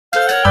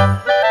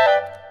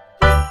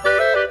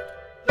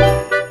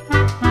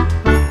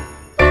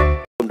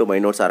to my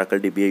Notes Oracle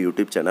DBA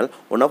YouTube channel.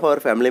 One of our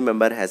family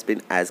member has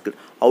been asked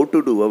how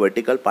to do a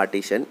vertical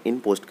partition in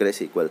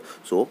Postgresql.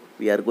 So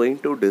we are going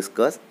to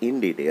discuss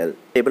in detail.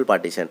 Table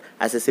partition.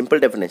 As a simple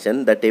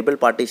definition, the table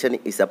partition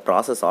is a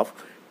process of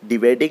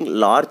dividing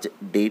large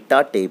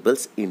data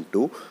tables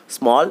into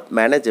small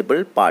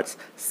manageable parts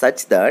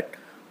such that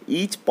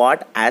each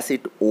part has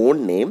its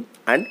own name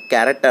and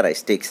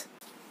characteristics.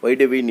 Why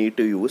do we need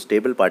to use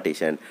table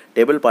partition?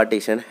 Table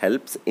partition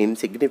helps in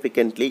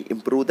significantly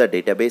improve the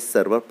database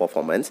server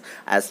performance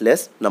as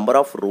less number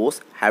of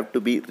rows have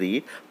to be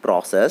read,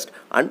 processed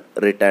and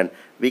written.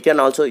 We can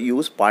also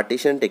use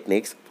partition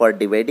techniques for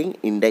dividing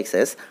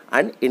indexes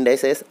and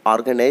indices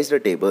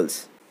organized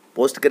tables.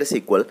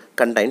 PostgreSQL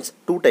contains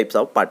two types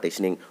of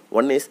partitioning.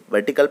 One is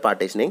vertical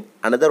partitioning,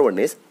 another one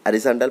is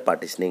horizontal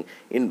partitioning.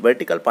 In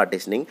vertical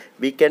partitioning,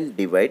 we can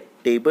divide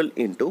table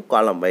into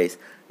column wise.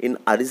 In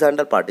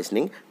horizontal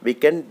partitioning, we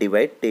can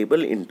divide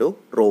table into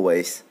row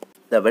wise.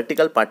 The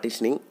vertical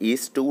partitioning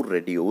is to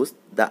reduce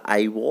the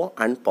I/O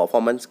and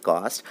performance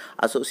cost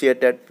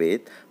associated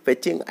with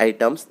fetching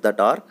items that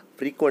are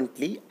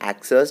frequently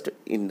accessed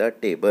in the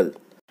table.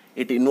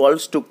 It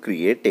involves to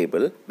create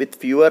table with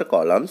fewer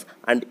columns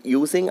and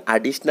using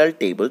additional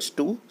tables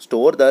to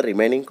store the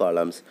remaining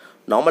columns.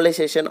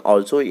 Normalization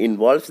also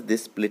involves the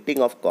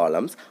splitting of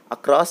columns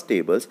across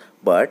tables,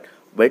 but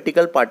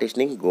vertical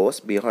partitioning goes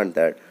beyond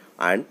that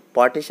and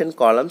partition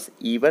columns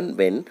even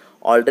when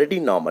already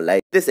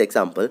normalized. In this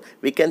example,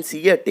 we can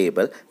see a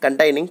table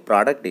containing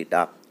product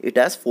data. It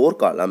has 4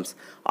 columns.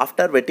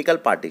 After vertical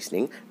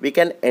partitioning, we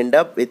can end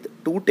up with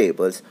 2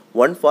 tables,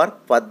 one for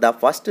the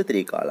first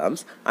 3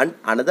 columns and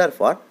another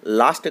for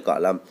last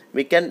column.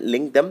 We can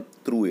link them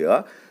through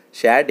a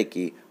shared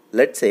key.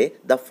 Let's say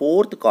the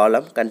 4th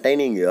column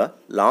containing a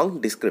long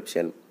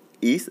description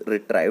is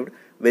retrieved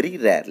very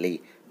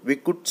rarely. We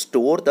could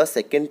store the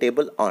second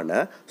table on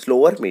a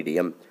slower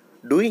medium.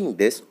 Doing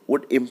this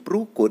would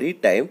improve query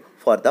time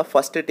for the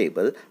first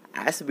table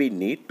as we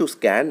need to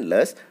scan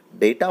less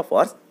data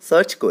for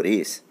search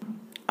queries.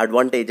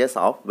 Advantages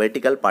of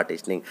vertical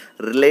partitioning.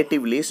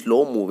 Relatively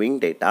slow moving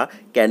data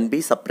can be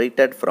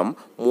separated from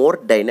more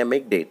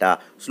dynamic data.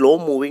 Slow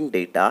moving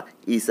data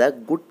is a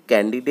good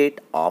candidate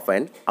of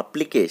an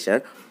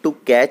application to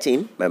cache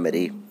in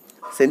memory.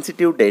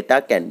 Sensitive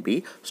data can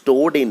be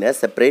stored in a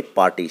separate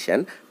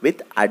partition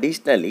with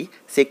additionally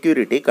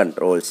security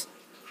controls.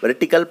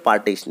 Vertical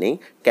partitioning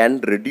can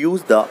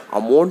reduce the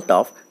amount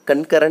of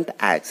concurrent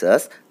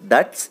access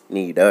that's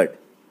needed.